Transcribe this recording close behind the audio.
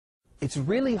It's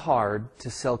really hard to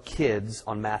sell kids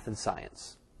on math and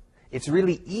science. It's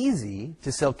really easy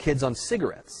to sell kids on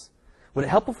cigarettes. Would it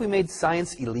help if we made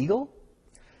science illegal?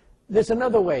 There's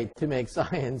another way to make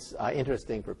science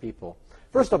interesting for people.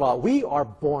 First of all, we are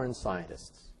born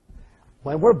scientists.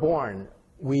 When we're born,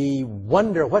 we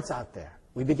wonder what's out there.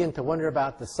 We begin to wonder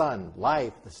about the sun,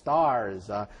 life, the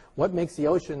stars, what makes the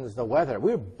oceans, the weather.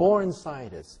 We're born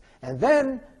scientists. And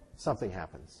then something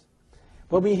happens.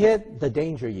 When we hit the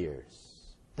danger years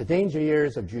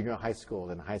of junior high school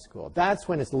and high school, that's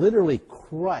when it's literally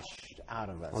crushed out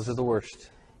of us. Those are the worst.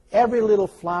 Every little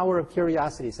flower of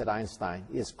curiosity, said Einstein,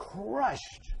 is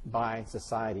crushed by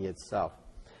society itself.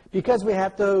 Because we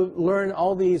have to learn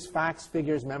all these facts,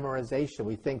 figures, memorization,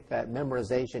 we think that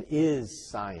memorization is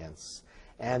science.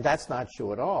 And that's not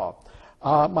true at all.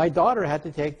 My daughter had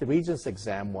to take the Regents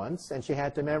exam once, and she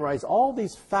had to memorize all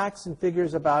these facts and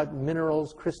figures about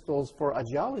minerals, crystals for a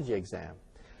geology exam.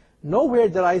 Nowhere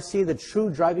did I see the true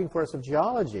driving force of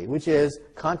geology, which is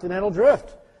continental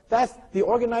drift. That's the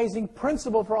organizing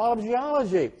principle for all of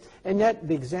geology. And yet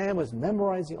the exam was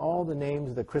memorizing all the names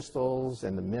of the crystals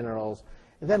and the minerals.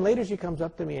 And then later she comes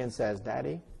up to me and says,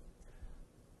 "Daddy,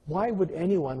 why would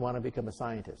anyone want to become a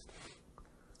scientist?"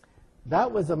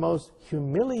 That was the most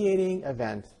humiliating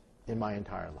event in my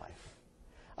entire life.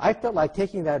 I felt like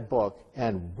taking that book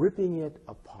and ripping it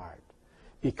apart,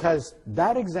 because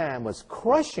that exam was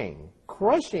crushing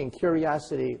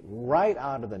curiosity right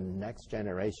out of the next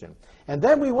generation. And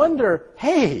then we wonder,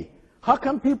 hey, how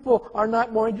come people are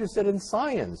not more interested in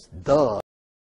science? Duh.